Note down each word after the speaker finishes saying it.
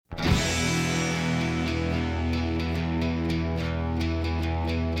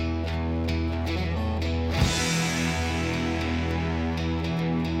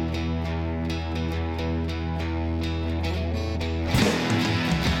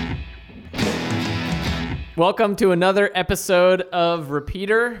Welcome to another episode of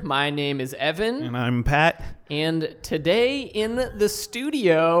Repeater. My name is Evan. And I'm Pat. And today in the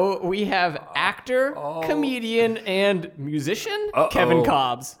studio, we have actor, comedian, and musician, Kevin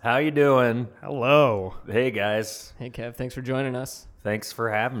Cobbs. How you doing? Hello. Hey, guys. Hey, Kev. Thanks for joining us. Thanks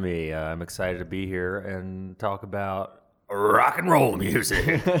for having me. I'm excited to be here and talk about rock and roll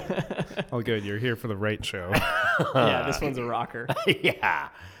music. Oh, good. You're here for the right show. Yeah, this one's a rocker. Yeah.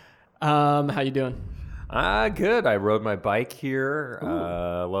 How you doing? Good. I rode my bike here.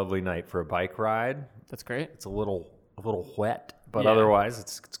 Lovely night for a bike ride. That's great. It's a little wet, but Yeah. otherwise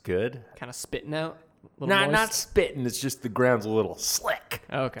it's good. Kind of spitting out. A little Not moist? spitting. It's just the ground's a little slick.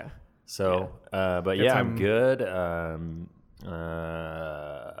 Oh, okay. So, but Get yeah, some- I'm good.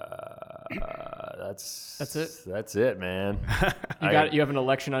 That's it? That's it, man. You have an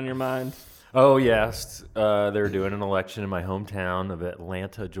election on your mind. Oh, yes. They're doing an election in my hometown of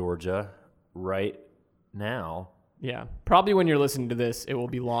Atlanta, Georgia, right now. Yeah. Probably when you're listening to this, it will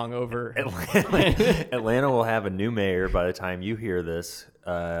be long over. Atlanta will have a new mayor by the time you hear this,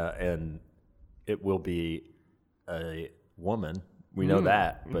 and it will be a woman. We know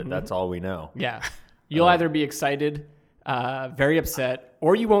that, but that's all we know. Yeah. You'll either be excited, very upset,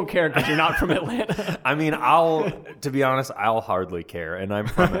 or you won't care because you're not from Atlanta. I mean, to be honest, I'll hardly care, and I'm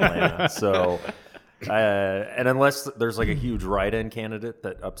from Atlanta, so... and unless there's like a huge write-in candidate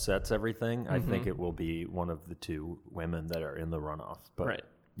that upsets everything, I think it will be one of the two women that are in the runoff. But Right.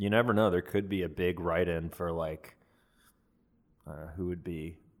 you never know. There could be a big write-in for like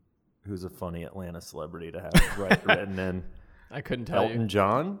who's a funny Atlanta celebrity to have written in. I couldn't tell Elton you.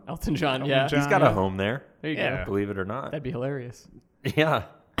 John. Elton John, yeah. John. He's got a home there. There you Yeah. go. Believe it or not. That'd be hilarious. Yeah.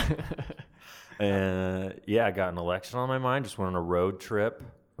 Yeah, I got an election on my mind. Just went on a road trip.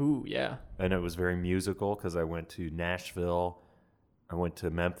 Ooh, yeah. And it was very musical because I went to Nashville, I went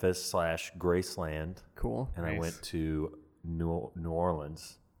to Memphis/Graceland, Cool. and I Nice. went to New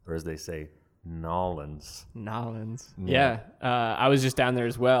Orleans, or as they say, Nolans. Nolans. Yeah. Yeah. I was just down there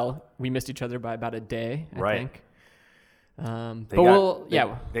as well. We missed each other by about a day, I Right. think.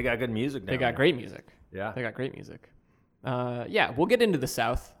 They got good music down They got there. great music. Yeah. They got great music. Yeah, we'll get into the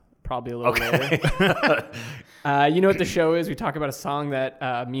South probably a little later. You know what the show is? We talk about a song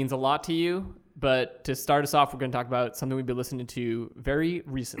that means a lot to you. But to start us off, we're going to talk about something we've been listening to very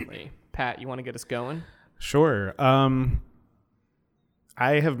recently. Pat, you want to get us going? Sure.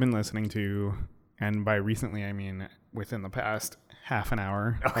 I have been listening to, and by recently I mean within the past half an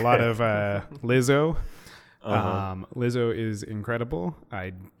hour, a lot of Lizzo. Lizzo is incredible.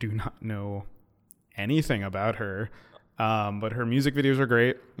 I do not know anything about her. But her music videos are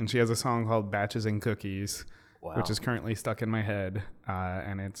great, and she has a song called Batches and Cookies, which is currently stuck in my head,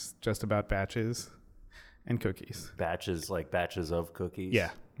 and it's just about batches and cookies. Batches, like batches of cookies.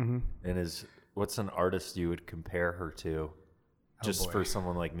 Yeah. Mm-hmm. And what's an artist you would compare her to? Just boy. for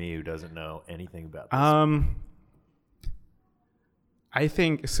someone like me who doesn't know anything about this. I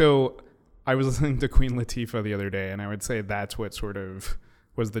think, so I was listening to Queen Latifah the other day, and I would say that's what sort of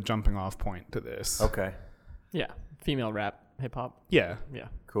was the jumping off point to this. Okay, Yeah. Female rap, hip hop. Yeah. Yeah.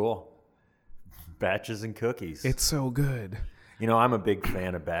 cool. Batches and cookies. It's so good. You know, I'm a big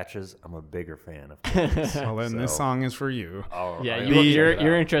fan of batches. I'm a bigger fan of cookies. Well, then this So- song is for you. Yeah, I you're, will you're, check it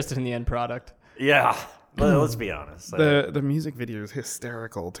you're out. interested in the end product. Yeah, but let's be honest. The music video is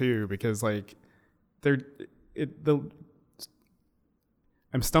hysterical too, because like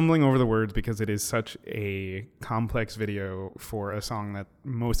I'm stumbling over the words because it is such a complex video for a song that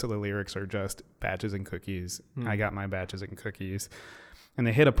most of the lyrics are just batches and cookies. I got my batches and cookies. And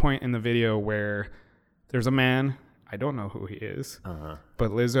they hit a point in the video where there's a man, I don't know who he is,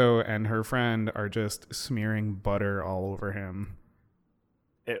 but Lizzo and her friend are just smearing butter all over him.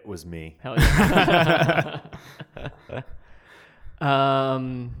 It was me. Hell yeah.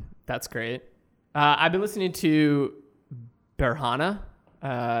 That's great. I've been listening to Berhana,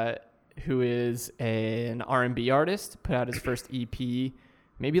 who is an R&B artist, put out his first EP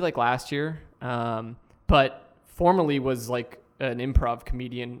maybe like last year, but formerly was like an improv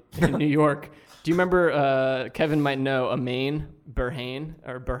comedian in New York. Do you remember, Kevin might know, Amain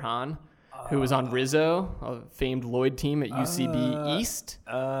Burhan, who was on Rizzo, a famed Lloyd team at UCB East?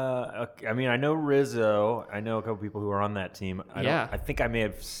 Okay. I mean, I know Rizzo. I know a couple people who are on that team. I think I may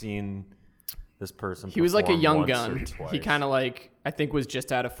have seen this person. He was like a perform young once or gun. He twice. kind of like, I think was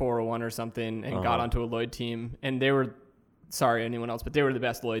just out of 401 or something and got onto a Lloyd team. And they were, sorry anyone else, but they were the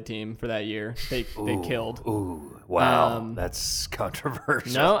best Lloyd team for that year. They killed. Ooh, wow, Um, that's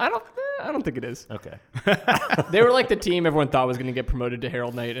controversial. No, I don't think it is. Okay. They were like the team everyone thought was going to get promoted to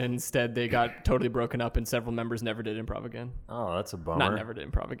Herald Knight, and instead they got totally broken up, and several members never did improv again. Oh, that's a bummer. Not never did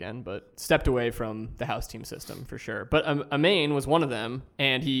improv again, but stepped away from the house team system for sure. But Amain was one of them,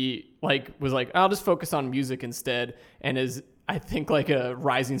 and he was like, I'll just focus on music instead, and is, I think, like a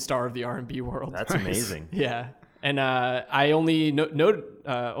rising star of the R&B world. That's amazing. Yeah. And I only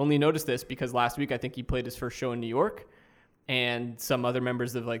noticed this because last week I think he played his first show in New York, and some other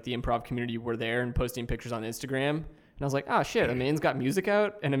members of like the improv community were there and posting pictures on Instagram. And I was like, oh shit, Amain's got music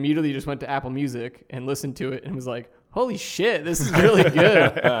out, and immediately just went to Apple Music and listened to it and was like, holy shit, this is really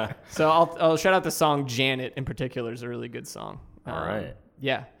good. So I'll shout out the song Janet in particular is a really good song. All right.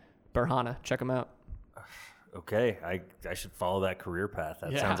 Yeah. Berhana, check them out. Okay, I should follow that career path.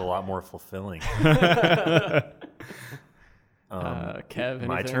 That Yeah. sounds a lot more fulfilling. Kev,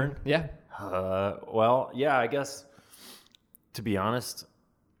 my anything? turn? Yeah. Well, yeah, I guess, to be honest,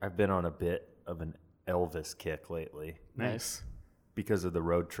 I've been on a bit of an Elvis kick lately Nice. because of the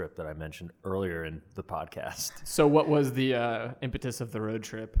road trip that I mentioned earlier in the podcast. So what was the impetus of the road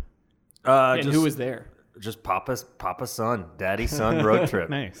trip? And who was there? Just Papa's son, Daddy's son road trip.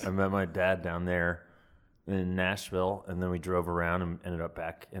 Nice. I met my dad down there in Nashville, and then we drove around and ended up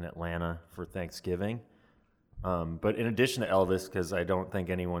back in Atlanta for Thanksgiving. But in addition to Elvis, because I don't think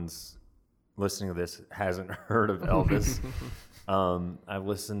anyone's listening to this hasn't heard of Elvis, I've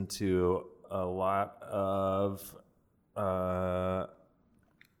listened to a lot of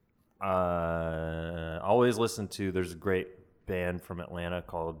always listen to, there's a great band from Atlanta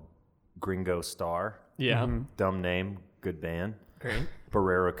called Gringo Star. Yeah. Dumb name, good band. Great.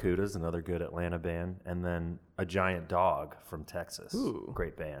 Barracuda's another good Atlanta band, and then A Giant Dog from Texas. Ooh.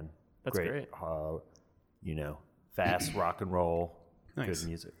 Great band. That's great. Fast rock and roll, Nice. good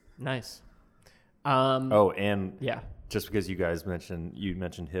music. Nice. Oh, and Yeah. just because you guys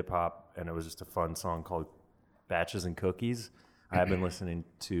mentioned hip hop, and it was just a fun song called Batches and Cookies. I have been listening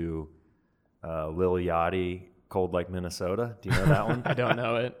to Lil Yachty, Cold Like Minnesota. Do you know that one? I don't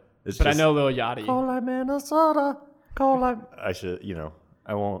know it, It's but I just, know Lil Yachty. Cold like Minnesota, cold like. I should,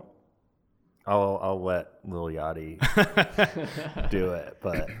 I won't. I'll let Lil Yachty do it,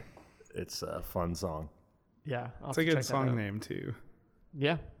 but it's a fun song. Yeah. I'll It's have a to good check that song out. name too.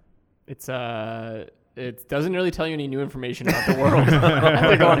 Yeah. It's it doesn't really tell you any new information about the world. I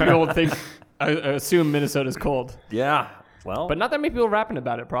think a lot of people would think, I assume Minnesota's cold, Yeah. Well, but not that many people rapping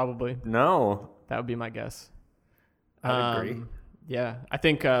about it. Probably no. that would be my guess. I'd agree. Yeah, I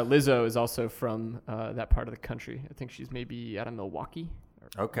think Lizzo is also from that part of the country. I think she's maybe out of Milwaukee.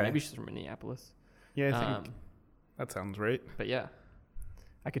 Or Okay. Maybe she's from Minneapolis. Yeah, I think that sounds right. But yeah,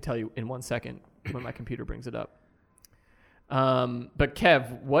 I could tell you in 1 second when my computer brings it up. But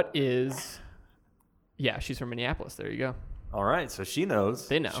Kev, what is? Yeah, she's from Minneapolis. There you go. All right, so she knows.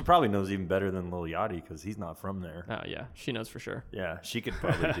 They know. She probably knows even better than Lil Yachty because he's not from there. Oh yeah, she knows for sure. Yeah, she could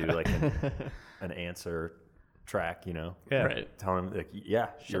probably do like an answer track, Yeah. Right. Tell him, like, yeah,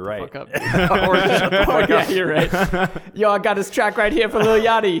 you're the right. fuck up. Or shut the fuck Yeah, up. you're right. Yo, I got this track right here for Lil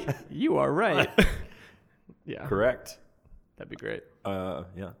Yachty. You are right. Yeah, Correct. that'd be great.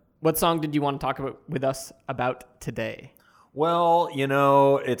 Yeah. What song did you want to talk about with us about today? Well,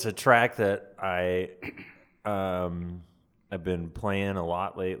 it's a track that I've been playing a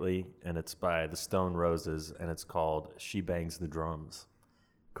lot lately, and it's by the Stone Roses, and it's called "She Bangs the Drums."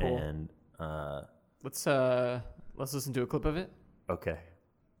 Cool. And Let's listen to a clip of it. okay.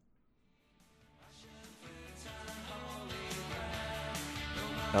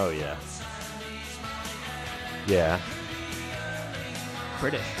 Oh yeah. Yeah.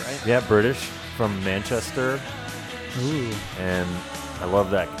 British, right? Yeah, British from Manchester. Ooh. And I love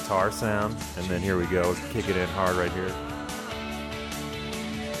that guitar sound. And then here we go, kick it in hard right here.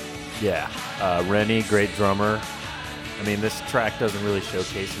 Yeah, Rennie, great drummer. I mean, this track doesn't really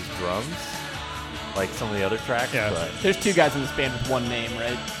showcase his drums like some of the other tracks, Yeah. but There's two guys in this band with one name,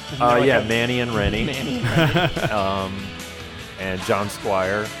 right? Isn't there like yeah, a- Manny and Rennie. Manny and Rennie. And John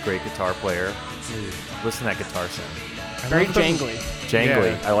Squire, great guitar player. Listen to that guitar sound. Very love the- jangly.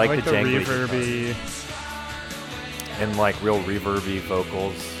 Jangly. Yeah, I like the jangly reverby. and like real reverby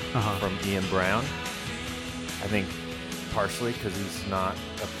vocals Uh-huh. from Ian Brown. I think partially because he's not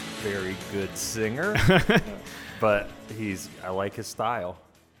a very good singer, but I like his style.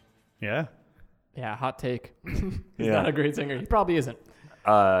 Yeah. Yeah, hot take. He's Yeah. not a great singer. He probably isn't.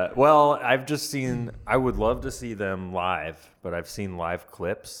 Well, I would love to see them live, but I've seen live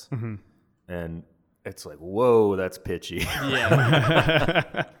clips and it's like, whoa, that's pitchy.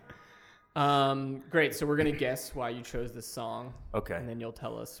 Yeah. Great. So we're gonna guess why you chose this song, Okay. and then you'll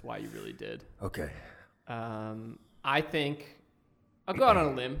tell us why you really did. Okay. I think I'll go out on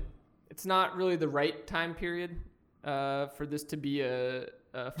a limb it's not really the right time period for this to be a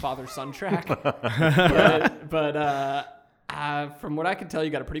father-son track. but from what I can tell,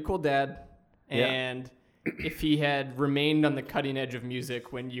 you got a pretty cool dad. And if he had remained on the cutting edge of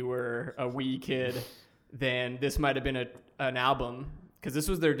music when you were a wee kid, then this might have been an album, because this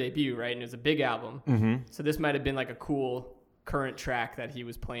was their debut, right? And it was a big album. Mm-hmm. So this might have been like a cool current track that he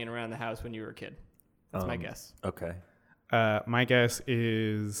was playing around the house when you were a kid. That's my guess. Okay. My guess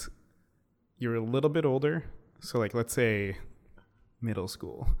is you're a little bit older. So like, let's say middle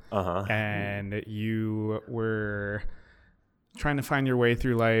school. And you were trying to find your way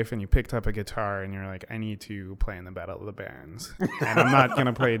through life, and you picked up a guitar and you're like, I need to play in the Battle of the Bands. And I'm not going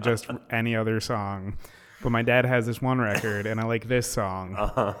to play just any other song. But my dad has this one record, and I like this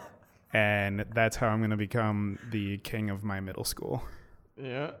song. And that's how I'm going to become the king of my middle school.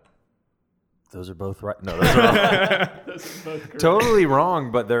 Yeah. Those are both right. No, those are all Those are both correct. totally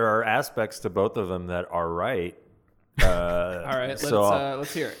wrong, but there are aspects to both of them that are right. All right,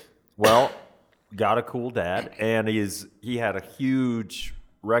 let's hear it. Well, got a cool dad, and he had a huge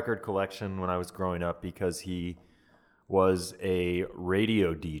record collection when I was growing up because he was a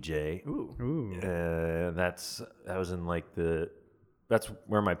radio DJ. Ooh. That was in like that's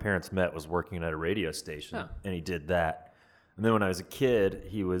where my parents met, was working at a radio station, and he did that. And then when I was a kid,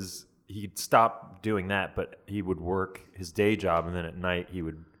 he'd stopped doing that, but he would work his day job, and then at night he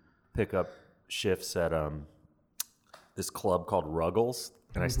would pick up shifts at this club called Ruggles,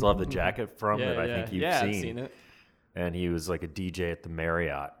 and I still have the jacket from it. I think you've seen. I've seen it. And he was like a DJ at the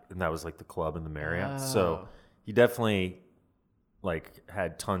Marriott, and that was like the club in the Marriott. So he definitely like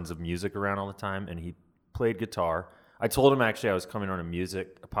had tons of music around all the time, and he played guitar. I told him actually I was coming on a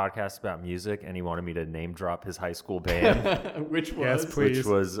podcast about music, and he wanted me to name drop his high school band. Which was? Yes, please. Which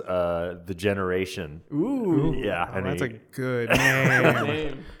was The Generation. Ooh. Yeah. Oh, that's a good Good name.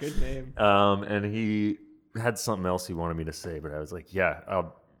 name. Good name. And he had something else he wanted me to say, but I was like, yeah,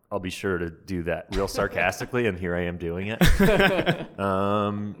 I'll be sure to do that real sarcastically, and here I am doing it.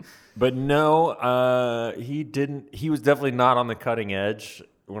 But no, he didn't. He was definitely not on the cutting edge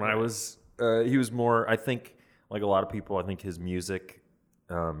when I was. He was more, I think, like a lot of people. I think his music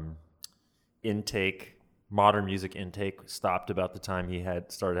intake, modern music intake, stopped about the time he had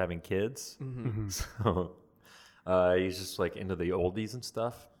started having kids. Mm-hmm. So he's just like into the oldies and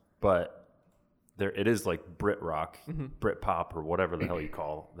stuff. But it is like Brit rock, Brit pop, or whatever the hell you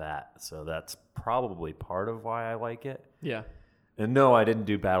call that. So that's probably part of why I like it. Yeah. And no, I didn't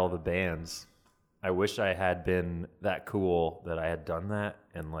do Battle of the Bands. I wish I had been that cool that I had done that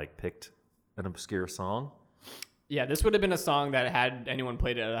and like picked an obscure song. Yeah, this would have been a song that had anyone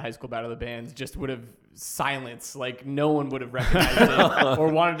played it at a high school Battle of the Bands, just would have silenced. Like no one would have recognized it or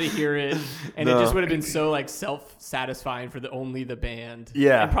wanted to hear it, and it just would have been so like self-satisfying for only the band.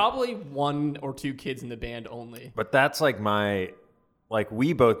 Yeah, and probably one or two kids in the band only. But that's like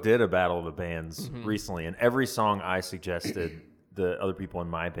we both did a Battle of the Bands recently, and every song I suggested, the other people in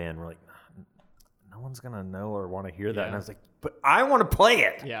my band were like, "No one's gonna know or want to hear that," and I was like, "But I want to play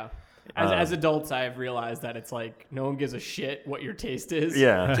it." Yeah. As adults, I have realized that it's like no one gives a shit what your taste is.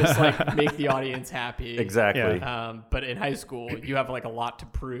 Yeah. Just like make the audience happy. Exactly. Yeah. But in high school, you have like a lot to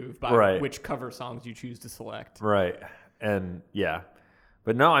prove by which cover songs you choose to select. Right. And yeah.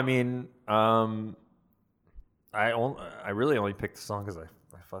 But no, I mean, I really only picked the song because I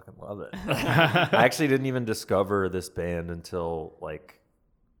fucking love it. I actually didn't even discover this band until like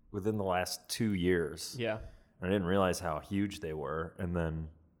within the last 2 years. Yeah. I didn't realize how huge they were, and then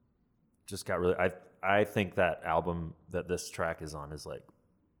just got really. I think that album that this track is on is like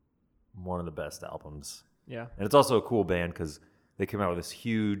one of the best albums. Yeah, and it's also a cool band because they came out with this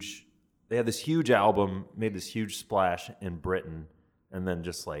huge. They had this huge album, made this huge splash in Britain, and then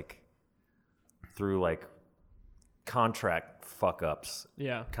just like through like contract fuck ups,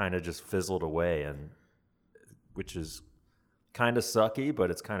 kind of just fizzled away, and which is kind of sucky,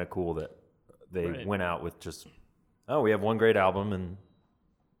 but it's kind of cool that they went out with just, we have one great album and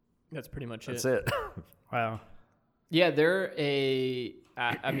that's pretty much it. That's it. Wow. Yeah, they're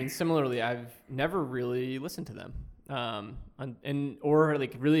I mean, similarly, I've never really listened to them, or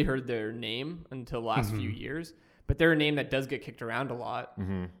like really heard their name until the last few years. But they're a name that does get kicked around a lot.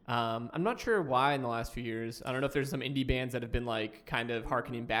 I'm not sure why in the last few years. I don't know if there's some indie bands that have been like kind of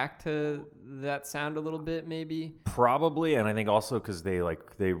hearkening back to that sound a little bit, maybe. Probably, and I think also because they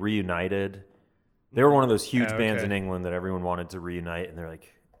reunited. They were one of those huge bands in England that everyone wanted to reunite, and they're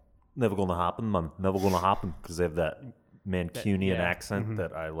like, never gonna happen, man. Never gonna happen, because they have that Mancunian accent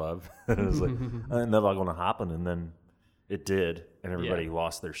that I love. It was like, never gonna happen, and then it did, and everybody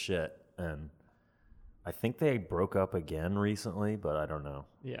lost their shit. And I think they broke up again recently, but I don't know.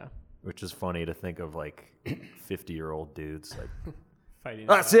 Yeah. which is funny to think of like 50-year-old dudes like, Fighting.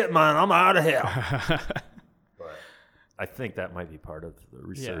 that's it, man, I'm out of here. But I think that might be part of the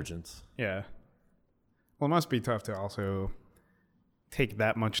resurgence. Yeah. Well, it must be tough to also take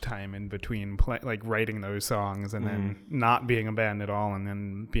that much time in between like writing those songs and then not being a band at all and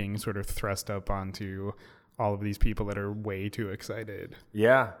then being sort of thrust up onto all of these people that are way too excited.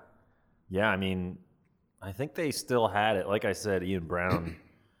 Yeah. Yeah, I mean, I think they still had it. Like I said, Ian Brown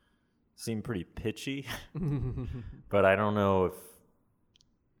seemed pretty pitchy, but I don't know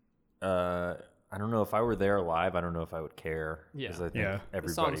if I were there live, I don't know if I would care. Yeah. 'Cause I think Yeah. The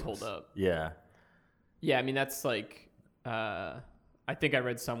songs hold up. Yeah. Yeah, I mean, that's like, I think I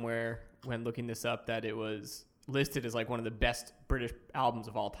read somewhere when looking this up that it was listed as like one of the best British albums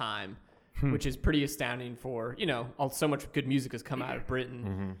of all time, which is pretty astounding for, so much good music has come out of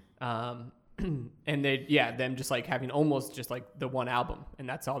Britain. And them just like having almost just like the one album, and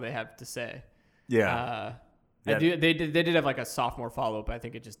that's all they have to say. Yeah. They did have like a sophomore follow-up. I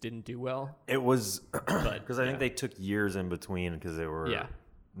think it just didn't do well. It was But because I think they took years in between because they were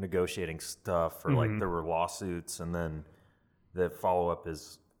negotiating stuff or like there were lawsuits, and then the follow-up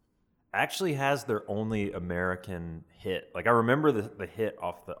actually has their only American hit. Like I remember the hit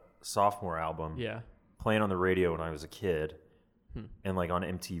off the sophomore album playing on the radio when I was a kid and like on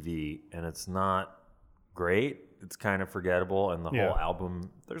MTV, and it's not great. It's kind of forgettable, and the whole album,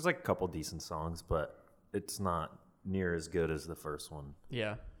 there's like a couple decent songs, but it's not near as good as the first one.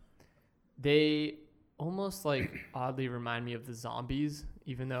 Yeah. They almost like oddly remind me of the Zombies,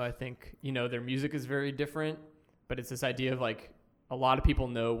 even though I think, their music is very different, but it's this idea of like a lot of people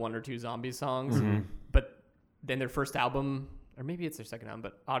know one or two Zombie songs, but then their first album, or maybe it's their second album,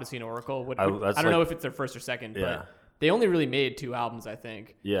 but Odyssey and Oracle, I don't know if it's their first or second, but they only really made 2 albums, I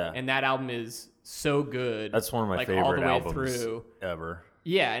think. Yeah. And that album is so good. That's one of my like, favorite all the way albums through. ever.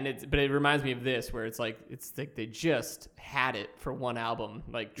 Yeah, but it reminds me of this, where it's like they just had it for one album,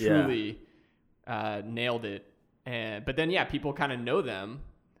 like truly nailed it. But then people kind of know them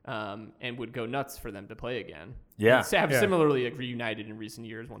and would go nuts for them to play again. Yeah, and have similarly like reunited in recent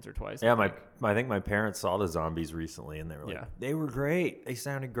years once or twice. Yeah, I think my parents saw the Zombies recently, and they were like, they were great. They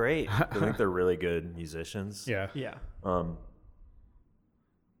sounded great. I think they're really good musicians. Yeah.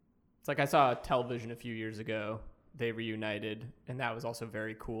 It's like I saw Television a few years ago. They reunited, and that was also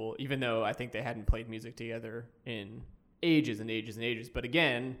very cool, even though I think they hadn't played music together in ages and ages and ages. But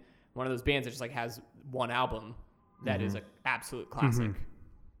again, one of those bands that just like has one album that is an absolute classic.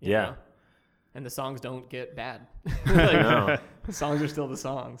 You know? And the songs don't get bad. The songs are still the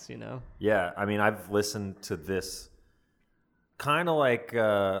songs, Yeah, I mean, I've listened to this kind of like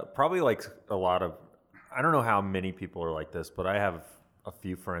probably like a lot of, I don't know how many people are like this, but I have a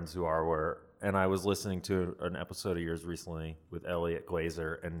few friends who are and I was listening to an episode of yours recently with Elliot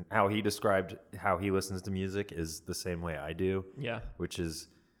Glazer, and how he described how he listens to music is the same way I do. Yeah. Which is,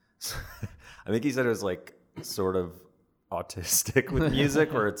 I think he said it was like sort of autistic with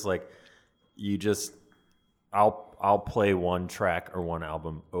music, where it's like I'll play one track or one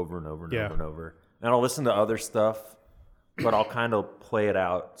album over and over and over and over, and I'll listen to other stuff, but I'll kind of play it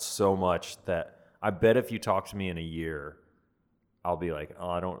out so much that I bet if you talk to me in a year, I'll be like,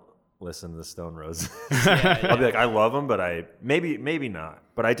 oh, I don't listen to the Stone Roses. I'll be like, I love them, but maybe not.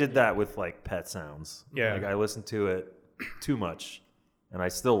 But I did that with like Pet Sounds. Yeah. Like I listened to it too much, and I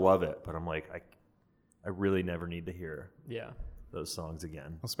still love it, but I'm like, I really never need to hear those songs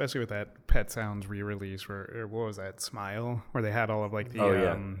again. Especially with that Pet Sounds re-release, or what was that, Smile, where they had all of like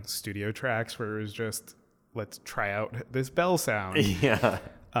the studio tracks where it was just, let's try out this bell sound. Yeah.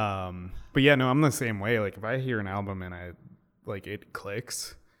 But yeah, no, I'm the same way. Like if I hear an album and it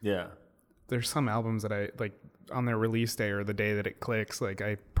clicks. Yeah. There's some albums that I like on their release day or the day that it clicks, like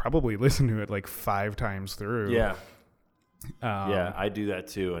I probably listen to it like 5 times through. Yeah. Yeah, I do that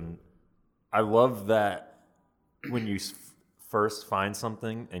too. And I love that when you first find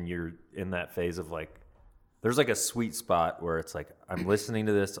something and you're in that phase of like, there's like a sweet spot where it's like, I'm listening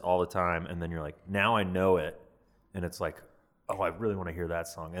to this all the time. And then you're like, now I know it. And it's like, oh, I really want to hear that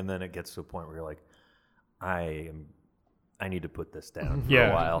song. And then it gets to a point where you're like, I need to put this down for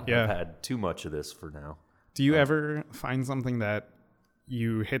a while. Yeah. I've had too much of this for now. Do you ever find something that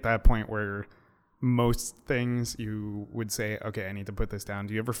you hit that point where most things you would say, okay, I need to put this down?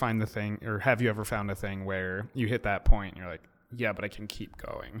 Do you ever find the thing, or have you ever found a thing where you hit that point and you're like, yeah, but I can keep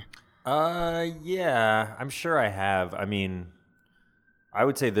going? Yeah, I'm sure I have. I mean, I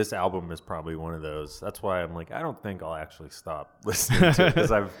would say this album is probably one of those. That's why I'm like, I don't think I'll actually stop listening to it,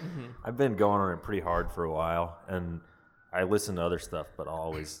 because I've been going on it pretty hard for a while, and I listen to other stuff, but I'll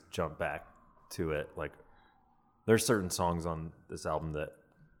always jump back to it. Like, there's certain songs on this album that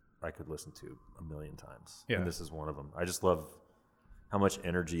I could listen to a million times. Yeah. And this is one of them. I just love how much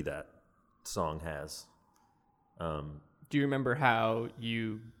energy that song has. Do you remember how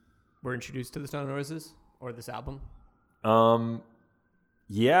you were introduced to the Stone Roses or this album?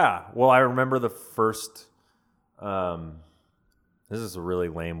 Yeah. Well, I remember the first. This is a really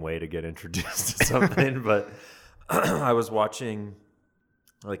lame way to get introduced to something, but I was watching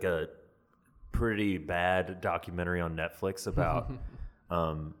like a pretty bad documentary on Netflix about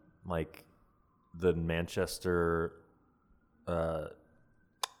like the Manchester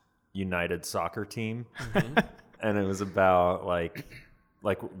United soccer team, and it was about like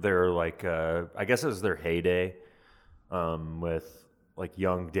their I guess it was their heyday with like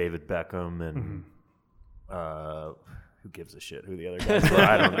young David Beckham and who gives a shit who the other guys were?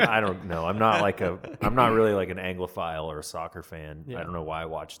 I don't know. I'm not really like an Anglophile or a soccer fan. Yeah. I don't know why I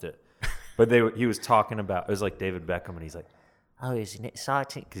watched it, but he was talking about, it was like David Beckham, and he's like, oh, isn't it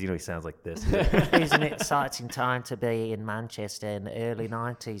exciting? Because he sounds like this. Isn't it exciting time to be in Manchester in the early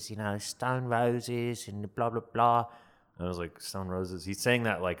 90s? Stone Roses and blah blah blah. And I was like, Stone Roses. He's saying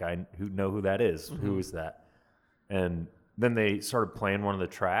that like I know who that is. Who is that? And then they started playing one of the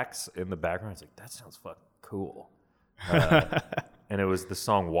tracks in the background. I was like, that sounds fucking cool. And it was the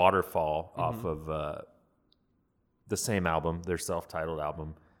song Waterfall off of the same album, their self-titled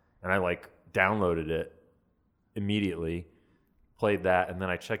album. And I like downloaded it immediately, played that, and then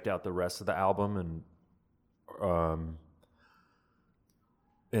I checked out the rest of the album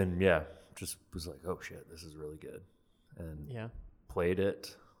and yeah, just was like, oh shit, this is really good. And played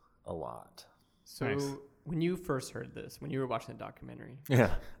it a lot. So Nice. when you first heard this, when you were watching the documentary,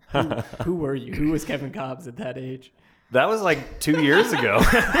 Yeah. who were you? Who was Kevin Cobbs at that age? That was like 2 years ago.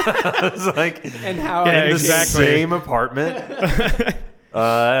 I was like, And how in the exactly. same apartment.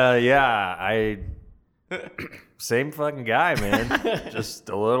 Same fucking guy, man. Just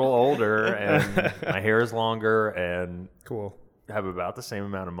a little older, and my hair is longer, and Cool. have about the same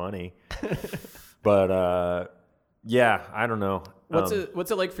amount of money. But yeah, I don't know. What's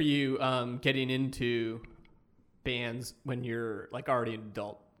it like for you getting into bands when you're like already an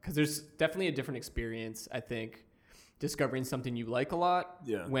adult? Because there's definitely a different experience, I think, discovering something you like a lot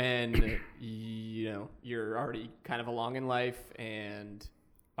when you're already kind of along in life and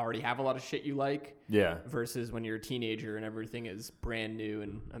already have a lot of shit you like. Yeah. Versus when you're a teenager and everything is brand new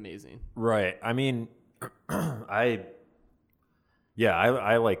and amazing. Right. I mean, I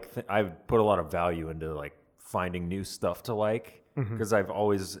put a lot of value into like finding new stuff to like, because I've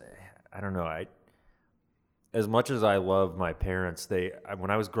always, I don't know, as much as I love my parents, when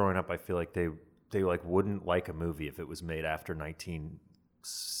I was growing up, I feel like they like wouldn't like a movie if it was made after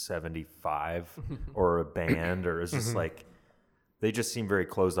 1975 or a band, or it's just like, they just seem very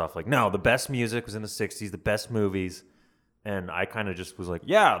closed off. Like, no, the best music was in the 60s, the best movies. And I kind of just was like,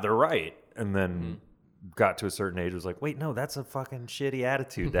 yeah, they're right. And then got to a certain age, was like, wait, no, that's a fucking shitty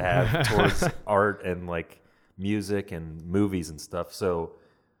attitude to have towards art and like music and movies and stuff. So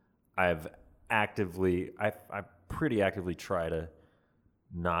I pretty actively try to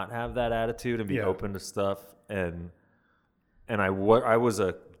not have that attitude and be open to stuff. And I was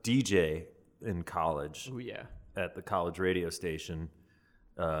a DJ in college. Oh yeah. At the college radio station,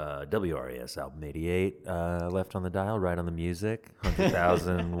 WRAS Album 88, left on the dial, right on the music,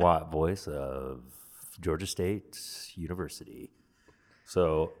 100,000 watt voice of Georgia State University.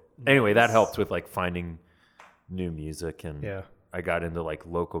 So anyway, that helped with like finding new music, and I got into like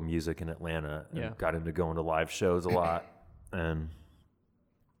local music in Atlanta, and got into going to live shows a lot, and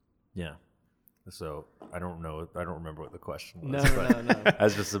so I don't remember what the question was. No. I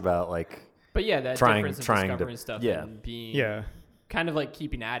was just about like. But yeah, that difference of discovering stuff and being kind of like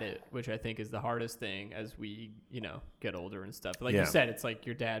keeping at it, which I think is the hardest thing as we, get older and stuff. Like you said, it's like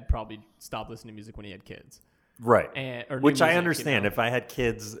your dad probably stopped listening to music when he had kids. Right. Or which music, I understand. If I had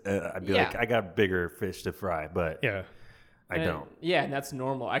kids, I'd be like, I got bigger fish to fry, but I don't. Yeah, and that's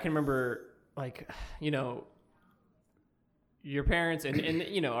normal. I can remember like, your parents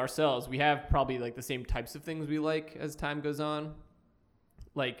and ourselves, we have probably like the same types of things we like as time goes on.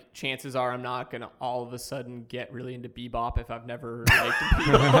 Like, chances are I'm not going to all of a sudden get really into bebop if I've never liked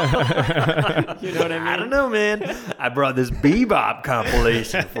bebop. You know what I mean? I don't know, man. I brought this bebop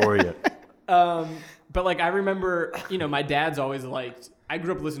compilation for you. But, like, I remember, my dad's always liked... I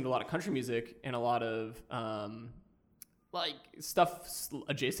grew up listening to a lot of country music and a lot of, stuff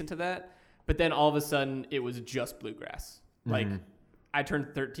adjacent to that. But then all of a sudden, it was just bluegrass. Like, I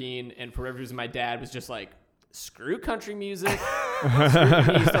turned 13, and for whatever reason, my dad was just like, screw country music.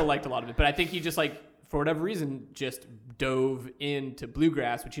 He still liked a lot of it, but I think he just like, for whatever reason, just dove into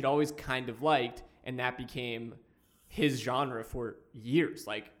bluegrass, which he'd always kind of liked, and that became his genre for years.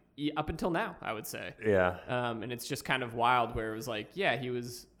 Like up until now, I would say. Yeah. And it's just kind of wild where it was like, yeah, he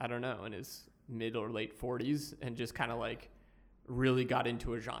was, I don't know, in his mid or late 40s and just kind of like really got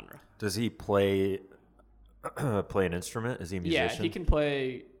into a genre. Does he play an instrument? Is he a musician? Yeah, he can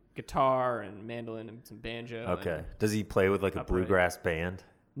play guitar and mandolin and some banjo. Okay. Does he play with like a bluegrass band?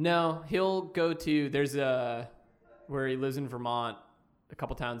 No, he'll go to, where he lives in Vermont, a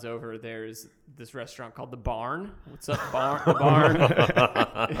couple towns over, there's this restaurant called The Barn. What's up, Barn? The Barn.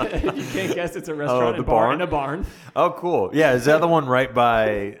 You can't guess it's a restaurant. The Barn? In a barn. Oh, cool. Yeah, is that the one right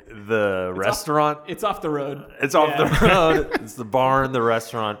by the restaurant? It's off the road. It's off the road. It's the barn, the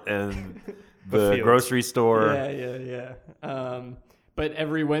restaurant, and the grocery store. Yeah. But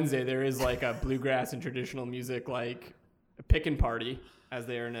every Wednesday there is like a bluegrass and traditional music, like a pickin' party, as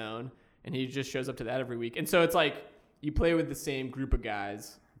they are known. And he just shows up to that every week. And so it's like, you play with the same group of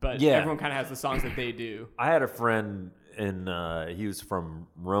guys, but everyone kind of has the songs that they do. I had a friend he was from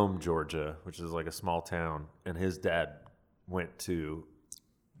Rome, Georgia, which is like a small town, and his dad went to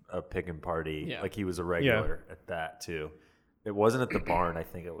a pickin' party. Yeah. Like he was a regular at that too. It wasn't at the barn. I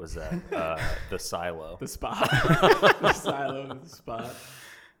think it was at the silo. The spot. The silo, the spot.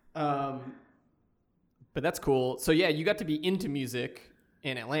 But that's cool. So yeah, you got to be into music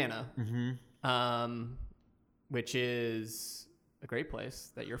in Atlanta. Mm-hmm. Which is a great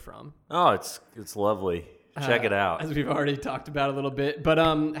place that you're from. Oh, it's lovely. Check it out. As we've already talked about a little bit. But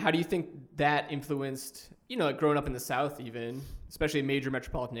how do you think that influenced, like growing up in the South even, especially a major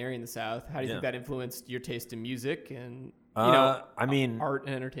metropolitan area in the South, how do you think that influenced your taste in music and, art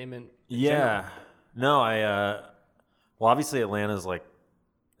and entertainment in general? No, well, obviously Atlanta's like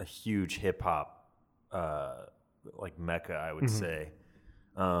a huge hip hop, like mecca, I would say.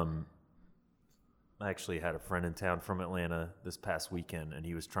 I actually had a friend in town from Atlanta this past weekend, and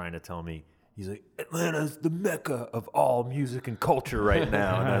he was trying to tell me, he's like, Atlanta's the mecca of all music and culture right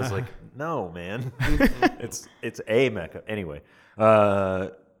now. And I was like, no, man, it's a mecca. Anyway,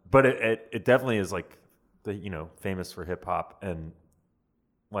 but it definitely is like famous for hip hop. And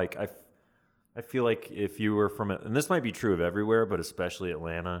like, I feel like if you were from it, and this might be true of everywhere, but especially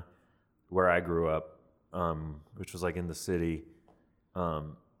Atlanta, where I grew up, which was like in the city,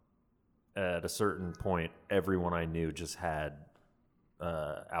 at a certain point, everyone I knew just had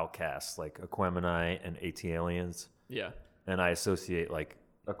outcasts like Aquemini and AT-Aliens. Yeah. And I associate like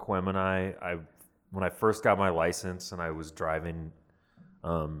Aquemini. When I first got my license and I was driving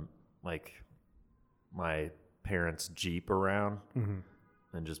like my parents' Jeep around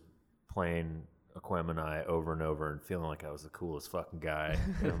and just playing Aquemini over and over and feeling like I was the coolest fucking guy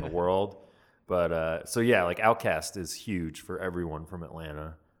in the world. But so yeah, like Outkast is huge for everyone from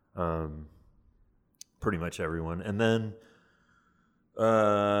Atlanta. Pretty much everyone. And then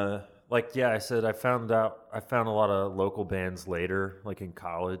I said I found a lot of local bands later, like in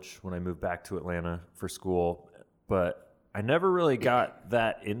college when I moved back to Atlanta for school, but I never really got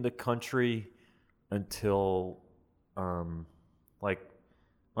that into country until like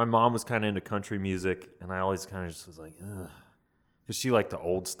my mom was kind of into country music, and I always kind of just was like, ugh, because she liked the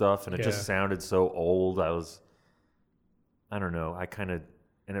old stuff and it just sounded so old. I don't know,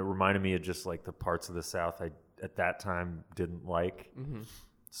 and it reminded me of just like the parts of the South I at that time didn't like. Mm-hmm.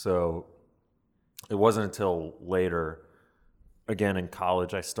 So it wasn't until later, again in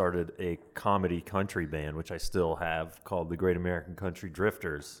college, I started a comedy country band, which I still have, called the Great American Country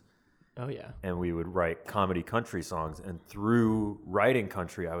Drifters. Oh yeah. And we would write comedy country songs. And through writing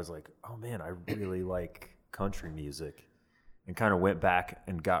country, I was like, oh man, I really like country music. And kind of went back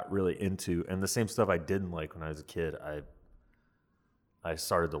and got really into, and the same stuff I didn't like when I was a kid, I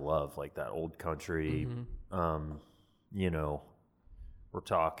started to love, like that old country. Mm-hmm. We're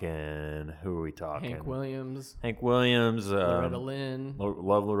talking, who are we talking? Hank Williams. Loretta Lynn.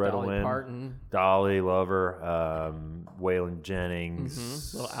 Love Loretta Dolly Lynn. Parton. Dolly, love her. Waylon Jennings.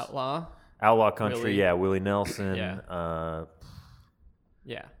 Mm-hmm. Little Outlaw. Outlaw country, Willie. yeah. Willie Nelson. Yeah.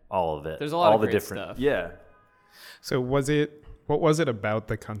 Yeah. All of it. There's a lot all of the great different stuff. Yeah. So what was it about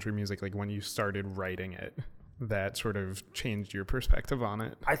the country music, like when you started writing it, that sort of changed your perspective on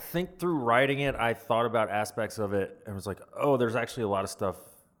it? I think through writing it, I thought about aspects of it and was like, oh, there's actually a lot of stuff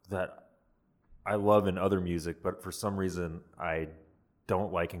that I love in other music, but for some reason I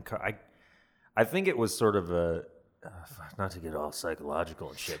don't like. I think it was sort of a, not to get all psychological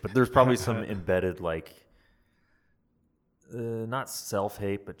and shit, but there's probably some embedded, like, not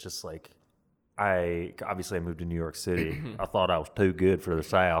self-hate, but just like, I moved to New York City. I thought I was too good for the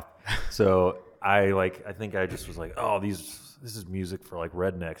South. So I think I just was like, oh, this is music for like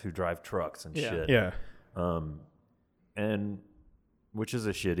rednecks who drive trucks and shit. Yeah. And which is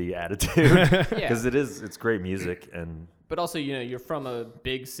a shitty attitude because Yeah. it's great music. And But also, you're from a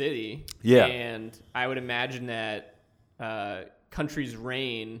big city. Yeah. And I would imagine that country's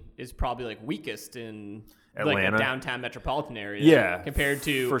reign is probably like weakest in like Atlanta. a downtown metropolitan area. Yeah, Compared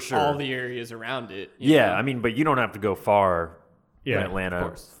to for sure. all the areas around it. you yeah, know? I mean, but you don't have to go far in Yeah, Atlanta, of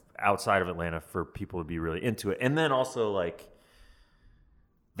course. outside of Atlanta, for people to be really into it. And then also, like,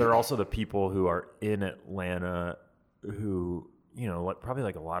 there are also the people who are in Atlanta who, like, probably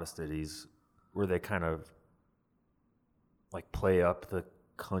like a lot of cities where they kind of like play up the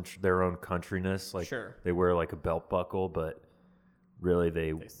country, their own countryness. Like, Sure. they wear like a belt buckle, but really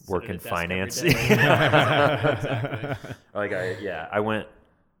they sit work at a in desk finance. every day. Exactly. Like, I went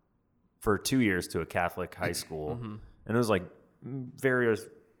for 2 years to a Catholic high school, Mm-hmm. and it was like various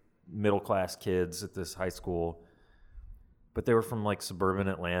middle class kids at this high school, but they were from like suburban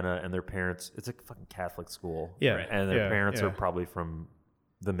Atlanta, and their parents, it's a fucking Catholic school. Yeah. Right. And their Yeah, parents yeah. are probably from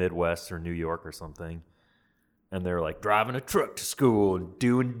the Midwest or New York or something. And they're like driving a truck to school and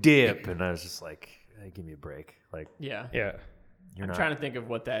doing dip. And I was just like, hey, give me a break. Like, Yeah. Yeah. you're I'm not. trying to think of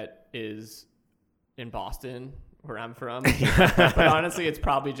what that is in Boston, where I'm from. But honestly, it's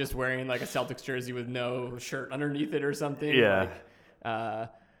probably just wearing like a Celtics jersey with no shirt underneath it or something. Yeah. Like,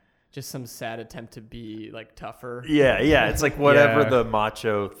 just some sad attempt to be like tougher. Yeah. It's like whatever Yeah. the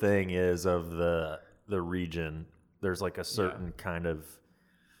macho thing is of the region, there's like a certain kind of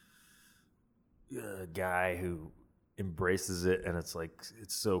guy who embraces it, and it's like,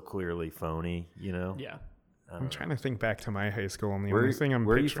 it's so clearly phony, Yeah. I'm trying to think back to my high school, and the Where- only thing I'm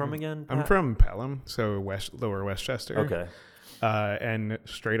where are you picturing- from again, I'm Pat? from Pelham, so Lower Westchester. Okay. And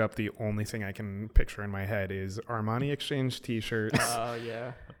straight up, the only thing I can picture in my head is Armani Exchange T-shirts, Oh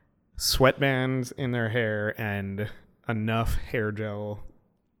yeah. sweatbands in their hair, and enough hair gel,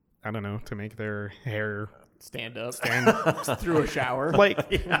 I don't know, to make their hair Stand up. stand. Through a shower. Like,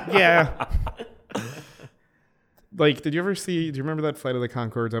 yeah. Like, do you remember that Flight of the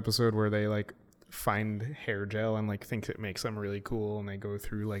Conchords episode where they like find hair gel and like think it makes them really cool, and they go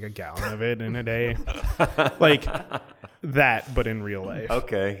through like a gallon of it in a day? Like that, but in real life.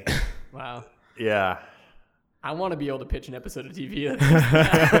 Okay. Wow. Yeah. I want to be able to pitch an episode of TV.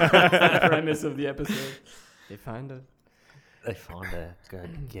 That's the premise of the episode. They find a. I found a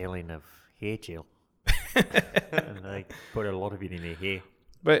gallon of hair gel. And I put a lot of it in the hair.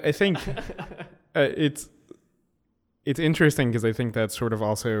 But I think it's interesting because I think that sort of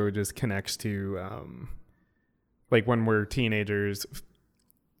also just connects to like when we're teenagers,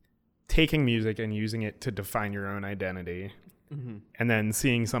 taking music and using it to define your own identity, and then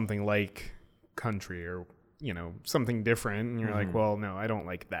seeing something like country or something different, and you're like, well, no, I don't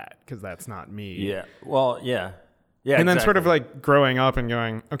like that because that's not me. Yeah. Well, yeah. Yeah. And then sort of like growing up and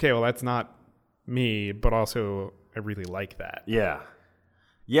going, okay, well, that's not me, but also I really like that. Yeah.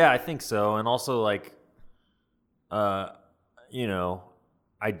 Yeah, I think so. And also, like, I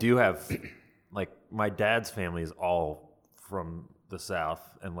do have, like, my dad's family is all from the South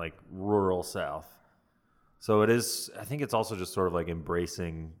and, like, rural South. So I think it's also just sort of like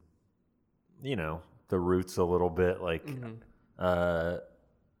embracing, the roots a little bit, like,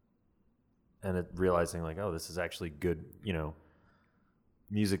 and realizing, like, oh, this is actually good,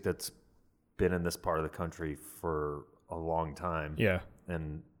 music that's been in this part of the country for a long time. Yeah.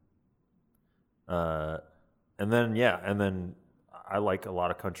 And then I like a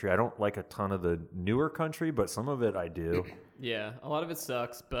lot of country. I don't like a ton of the newer country, but some of it I do. Yeah, a lot of it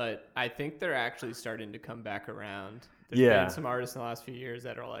sucks, but I think they're actually starting to come back around. There's Yeah. been some artists in the last few years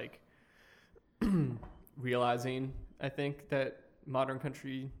that are like realizing, I think, that modern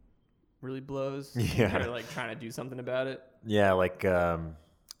country really blows. Yeah. They're like trying to do something about it. Yeah, like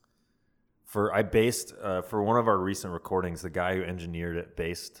for one of our recent recordings, the guy who engineered it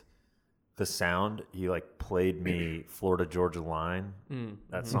based the sound. He like played me Florida Georgia Line,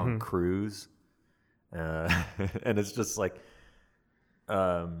 that song Cruise, and it's just like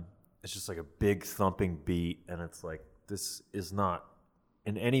a big thumping beat, and it's like, this is not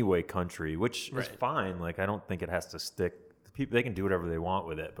in any way country, which is Right. fine. Like, I don't think it has to stick. People, they can do whatever they want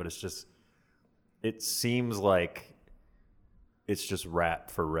with it, but it's just, it seems like it's just rap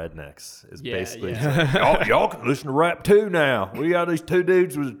for rednecks. Is Yeah, basically yeah. it's like, y'all can listen to rap too now. We got these two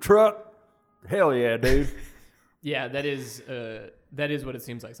dudes with a truck. Hell yeah, dude. Yeah, that is what it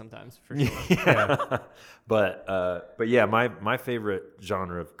seems like sometimes, for sure. Yeah. But yeah, my favorite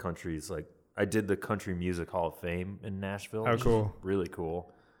genre of country is, like, I did the Country Music Hall of Fame in Nashville. Oh, which is cool. really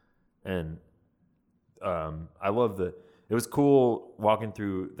cool. And I love it was cool walking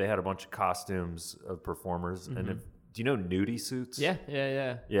through. They had a bunch of costumes of performers. And do you know nudie suits? Yeah.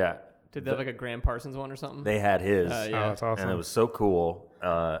 Yeah. Did they have like a Graham Parsons one or something? They had his. Yeah. Oh, that's awesome. And it was so cool.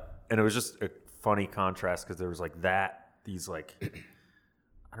 And it was just a funny contrast because there was like these like,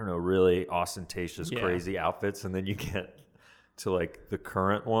 I don't know, really ostentatious, crazy outfits. And then you get to like the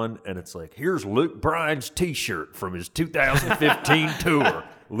current one and it's like, here's Luke Bryan's t-shirt from his 2015 tour.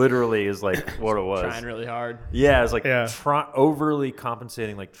 Literally is like what it was. Trying really hard. Yeah, it's like overly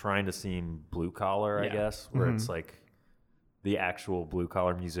compensating, like trying to seem blue collar, I Yeah. guess, where it's like the actual blue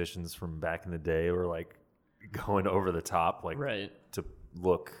collar musicians from back in the day were like going over the top, like Right. to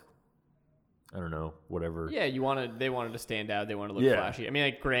look, I don't know, whatever. Yeah, they wanted to stand out. They wanted to look flashy. I mean,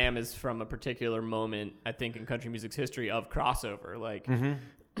 like Graham is from a particular moment, I think, in country music's history of crossover. Like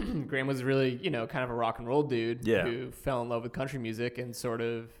Graham was really, kind of a rock and roll dude who fell in love with country music and sort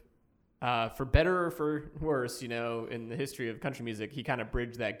of, for better or for worse, in the history of country music, he kind of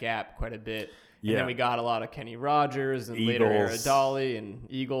bridged that gap quite a bit. And then we got a lot of Kenny Rogers and later era Dolly and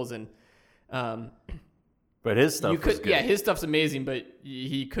Eagles and. But his stuff was good. Yeah, his stuff's amazing, but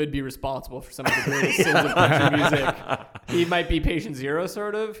he could be responsible for some of the greatest sins of country music. He might be patient zero,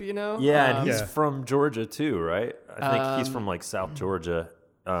 sort of, Yeah, and he's from Georgia too, right? I think he's from like South Georgia.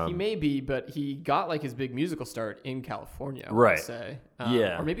 He may be, but he got like his big musical start in California, I Right. would say.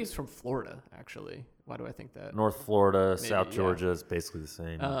 Yeah. Or maybe he's from Florida, actually. Why do I think that? North Florida, South Georgia is basically the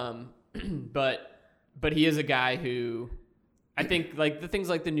same. But he is a guy who I think like the things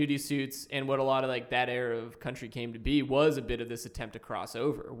like the nudie suits and what a lot of like that era of country came to be was a bit of this attempt to cross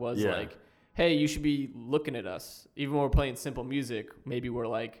over. Was like, hey, you should be looking at us. Even when we're playing simple music, maybe we're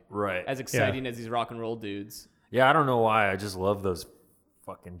like as exciting as these rock and roll dudes. Yeah, I don't know why. I just love those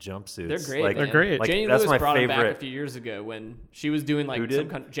fucking jumpsuits. They're great. Like, man. They're great. Like, Jenny that's Lewis my brought favorite. him back a few years ago when she was doing like Who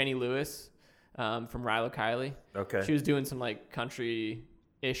did? Jenny Lewis from Rilo Kiley. Okay. She was doing some like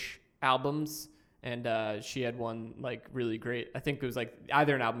country-ish albums. And she had one like really great. I think it was like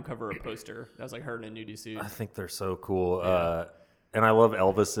either an album cover or a poster. That was like her in a nudie suit. I think they're so cool. And I love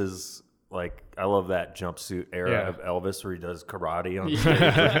Elvis's, like, I love that jumpsuit era of Elvis where he does karate on stage.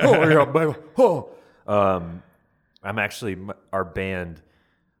 Like, oh, yeah, baby. Oh. I'm actually, our band,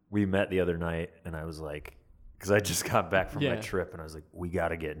 we met the other night and I was like, because I just got back from my trip and I was like, we got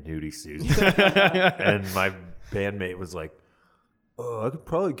to get nudie suits. And my bandmate was like, oh, I could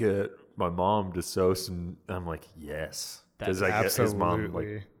probably get my mom to sew some. I'm like, yes, because I guess his mom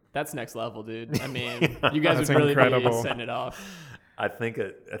like that's next level, dude. I mean, you guys would really be setting it off. I think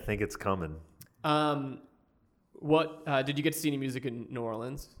it's coming. What did you get to see any music in New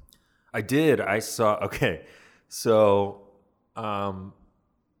Orleans? I did. I saw. Okay, so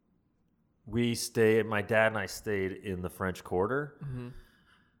we stayed. My dad and I stayed in the French Quarter.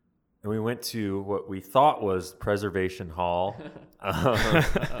 And we went to what we thought was Preservation Hall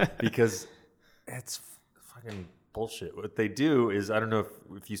because it's fucking bullshit. What they do is, I don't know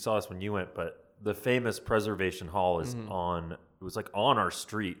if you saw this when you went, but the famous Preservation Hall is it was like on our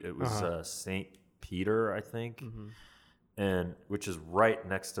street. It was St. Peter, I think, and which is right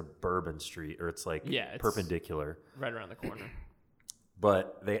next to Bourbon Street, or it's like perpendicular. Right around the corner.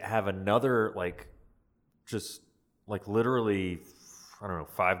 But they have another, like, just like literally, I don't know,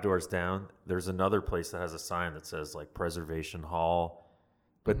 5 doors down, there's another place that has a sign that says like Preservation Hall,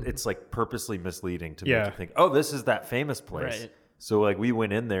 but it's like purposely misleading to make you think, oh, this is that famous place. Right. So like we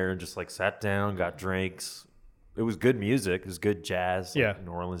went in there and just like sat down, got drinks. It was good music. It was good jazz, like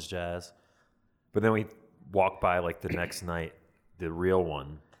New Orleans jazz. But then we walked by like the next night, the real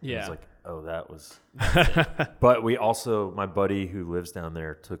one. Yeah. It was like, oh, that was. But we also, my buddy who lives down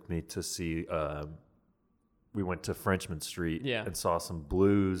there took me to see. We went to Frenchman Street and saw some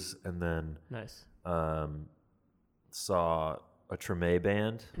blues, and then saw a Treme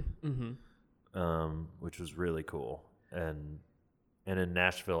band, which was really cool. And in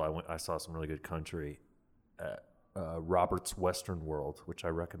Nashville, I saw some really good country at Robert's Western World, which I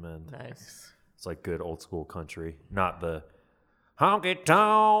recommend. Nice. It's like good old school country, not the honky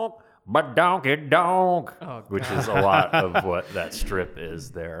tonk. But donkey donk, which is a lot of what that strip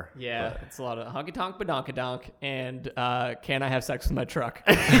is there. Yeah, it's a lot of honky tonk, but donkey donk, and can I have sex with my truck?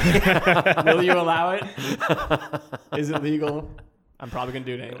 Will you allow it? Is it legal? I'm probably gonna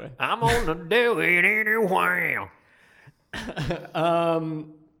do it anyway. I'm gonna do it anyway.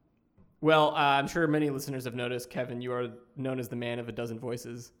 Well, I'm sure many listeners have noticed, Kevin, you are known as the man of a dozen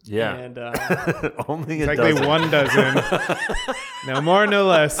voices. Yeah. And only a exactly dozen. 1 dozen. No more, no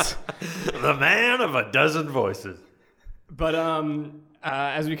less. The man of a dozen voices. But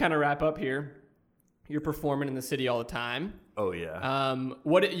as we kind of wrap up here, you're performing in the city all the time. Oh yeah.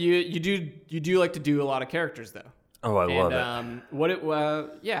 What you do like to do a lot of characters though. Oh, I love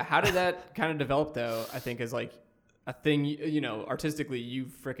it. How did that kind of develop though? I think is like a thing artistically you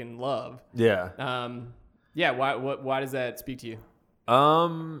freaking love. Yeah. Yeah. Why does that speak to you?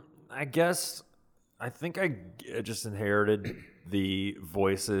 I guess I think I just inherited the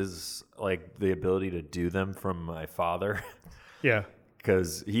voices, like the ability to do them from my father. Yeah.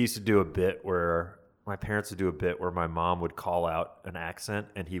 Because he used to do a bit where my parents would do a bit where my mom would call out an accent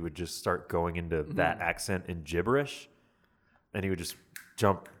and he would just start going into that accent in gibberish, and he would just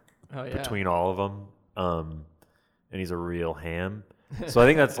jump between all of them. And he's a real ham. So I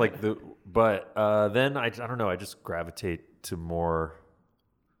think that's like but then I don't know, I just gravitate to more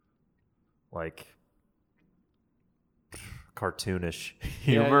like cartoonish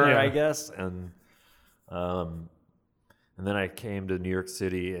humor, Yeah. I guess. And then I came to New York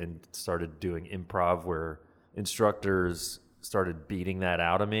City and started doing improv, where instructors started beating that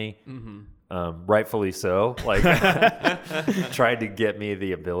out of me. Rightfully so. Like, tried to get me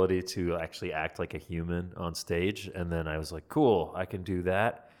the ability to actually act like a human on stage. And then I was like, cool, I can do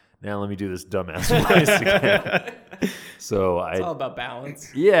that. Now let me do this dumbass voice again. So It's all about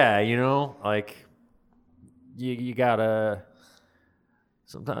balance. yeah, like you gotta,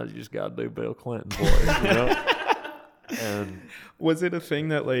 sometimes you just gotta do Bill Clinton voice, And Was it a thing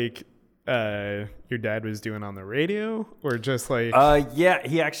that like your dad was doing on the radio, or just like? yeah,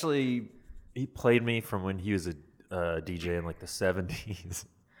 he played me from when he was a DJ in like the 70s.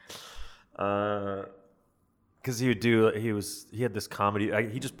 Because he had this comedy.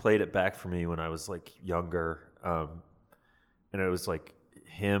 He just played it back for me when I was like younger, and it was like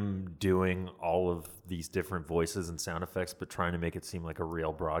him doing all of these different voices and sound effects, but trying to make it seem like a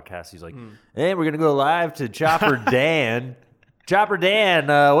real broadcast. He's like, "Hey, we're gonna go live to Chopper Dan. Chopper Dan,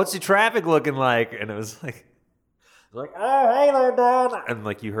 what's the traffic looking like?" And it was like, "Oh, hey there, Dan," and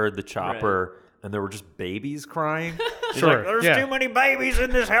like you heard the chopper. Right. And there were just babies crying. Sure, like, there's too many babies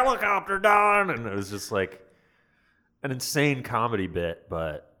in this helicopter, Don. And it was just like an insane comedy bit.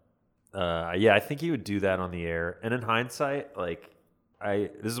 But yeah, I think he would do that on the air. And in hindsight, like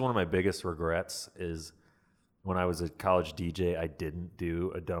this is one of my biggest regrets is when I was a college DJ, I didn't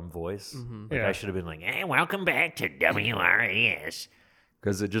do a dumb voice. Like I should have been like, "Hey, welcome back to WRS,"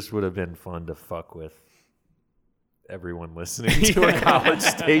 because it just would have been fun to fuck with everyone listening to a college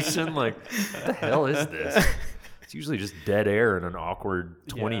station. Like, what the hell is this? It's usually just dead air and an awkward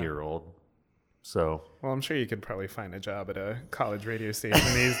 20-year-old. So, well, I'm sure you could probably find a job at a college radio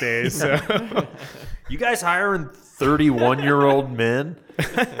station these days. So, you guys hiring 31-year-old men?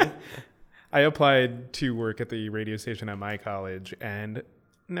 I applied to work at the radio station at my college and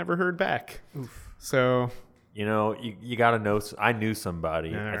never heard back. Oof. So, you got to know. I knew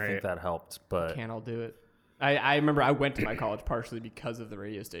somebody. I think that helped, but Can't all do it. I remember I went to my college partially because of the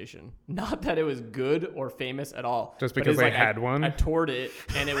radio station. Not that it was good or famous at all. Just because they had one? I toured it,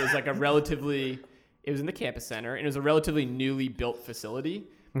 and it was like it was in the campus center, and it was a relatively newly built facility.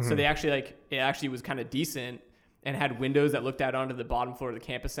 So they actually it actually was kind of decent and had windows that looked out onto the bottom floor of the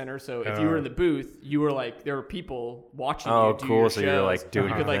campus center. So if you were in the booth, you were like, there were people watching you do your shows. So you're like doing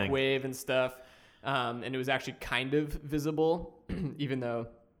your thing. You could like wave and stuff. And it was actually kind of visible, even though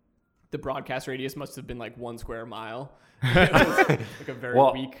the broadcast radius must have been like 1 square mile. It was like a very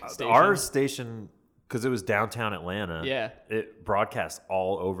weak station. Our station, because it was downtown Atlanta, it broadcast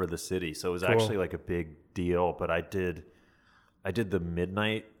all over the city. So it was actually like a big deal. But I did the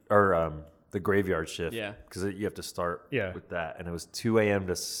midnight or the graveyard shift. Yeah. Because you have to start with that. And it was 2 a.m.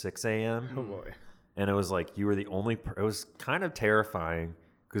 to 6 a.m. Oh, boy. And it was like you were the only it was kind of terrifying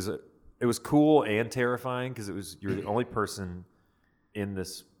because it was cool and terrifying because you're the only person in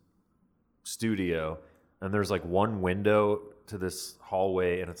this studio, and there's like one window to this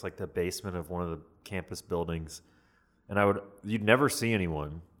hallway, and it's like the basement of one of the campus buildings, and you'd never see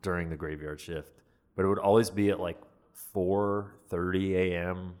anyone during the graveyard shift, but it would always be at like 4:30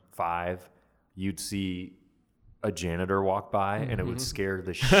 a.m. 5 you'd see a janitor walk by, and it would scare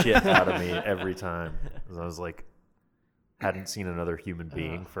the shit out of me every time because I was like hadn't seen another human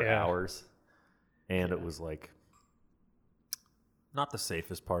being for hours, and it was like not the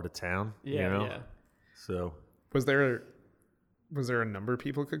safest part of town, Yeah. So was there a number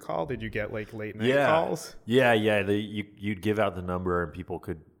people could call? Did you get like late night calls? Yeah. You'd give out the number, and people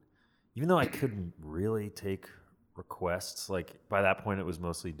could, even though I couldn't really take requests. Like by that point, it was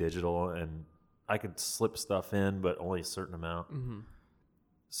mostly digital, and I could slip stuff in, but only a certain amount.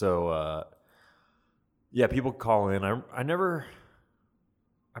 So people call in.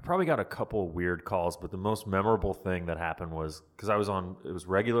 I probably got a couple weird calls, but the most memorable thing that happened was because it was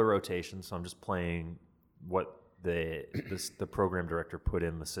regular rotation, so I'm just playing what the program director put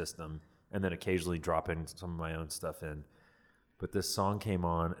in the system, and then occasionally dropping some of my own stuff in. But this song came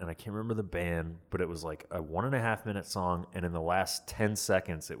on, and I can't remember the band, but it was like a 1.5 minute song, and in the last 10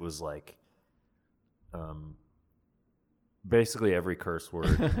 seconds, it was like, basically every curse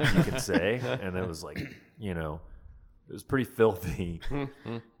word you could say, and it was like, it was pretty filthy,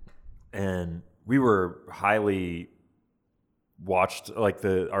 and we were highly watched. Like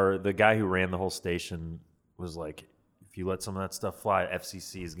the guy who ran the whole station was like, if you let some of that stuff fly,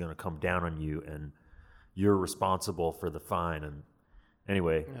 FCC is going to come down on you, and you're responsible for the fine. And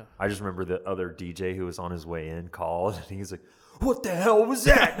anyway, I just remember the other DJ who was on his way in called, and he's like, "What the hell was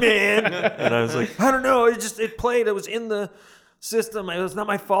that, man?" And I was like, "I don't know. It played. It was in the system. It was not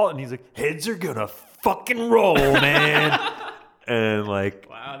my fault." And he's like, "Heads are gonna fucking roll, man." And like,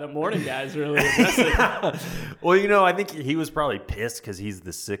 wow, the morning guy's really aggressive. Well, I think he was probably pissed because he's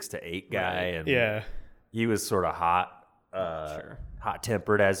the 6 to 8 guy, Right. and he was sort of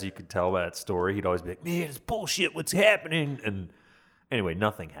hot-tempered, as you could tell by that story. He'd always be like, "Man, it's bullshit. What's happening?" And anyway,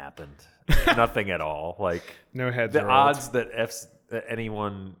 nothing happened. Nothing at all. Like, No heads the rolled. odds that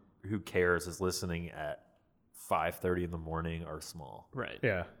anyone who cares is listening at 5:30 in the morning are small. Right.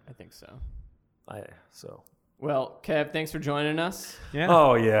 Yeah. I think so. Well, Kev, thanks for joining us. Yeah.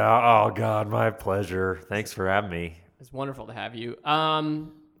 Oh yeah. Oh God, my pleasure. Thanks for having me. It's wonderful to have you.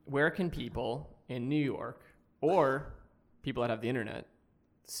 Where can people in New York or people that have the internet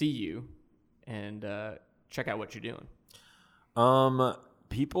see you and check out what you're doing?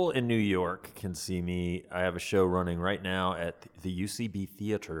 People in New York can see me. I have a show running right now at the UCB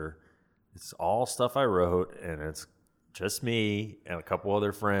Theater. It's all stuff I wrote, and it's just me and a couple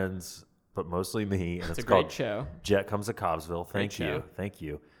other friends, but mostly me. And It's a called great show. Jet Comes to Cobbsville. Great show. Thank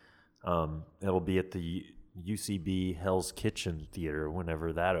you. It'll be at the UCB Hell's Kitchen Theater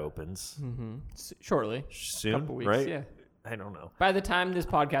whenever that opens. Shortly. Soon, Couple weeks, right? yeah. I don't know. By the time this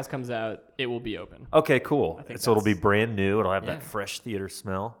podcast comes out, it will be open. Okay, cool. think So it'll be that's- brand new. It'll have Yeah. that fresh theater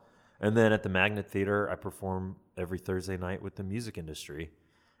smell. And then at the Magnet Theater, I perform every Thursday night with the music industry.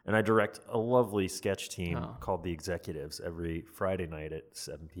 And I direct a lovely sketch team called The Executives every Friday night at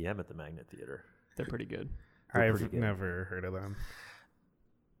 7 p.m. at the Magnet Theater. They're pretty good. I've pretty good. never heard of them.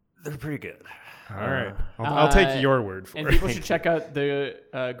 They're pretty good. All right. I'll take your word for And it. people should check out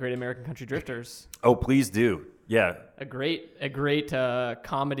the Great American Country Drifters. Oh, please do. Yeah. A great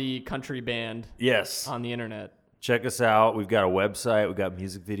comedy country band Yes. on the internet. Check us out. We've got a website. We've got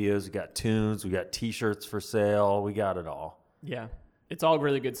music videos. We've got tunes. We've got T-shirts for sale. We got it all. Yeah, it's all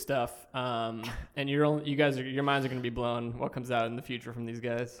really good stuff. And your minds are going to be blown what comes out in the future from these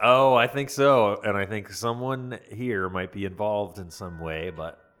guys. Oh, I think so. And I think someone here might be involved in some way,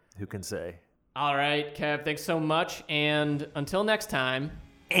 but who can say? All right, Kev, thanks so much. And until next time.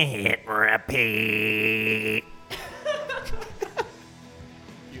 And repeat.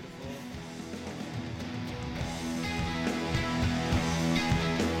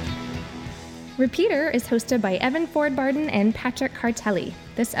 Repeater is hosted by Evan Ford Barden and Patrick Cartelli.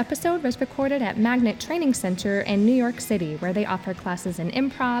 This episode was recorded at Magnet Training Center in New York City, where they offer classes in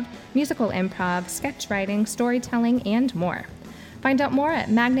improv, musical improv, sketch writing, storytelling, and more. Find out more at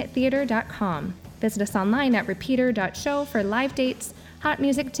magnettheater.com. Visit us online at repeater.show for live dates, hot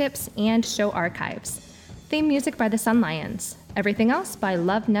music tips, and show archives. Theme music by the Sun Lions. Everything else by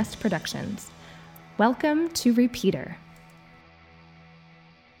Love Nest Productions. Welcome to Repeater.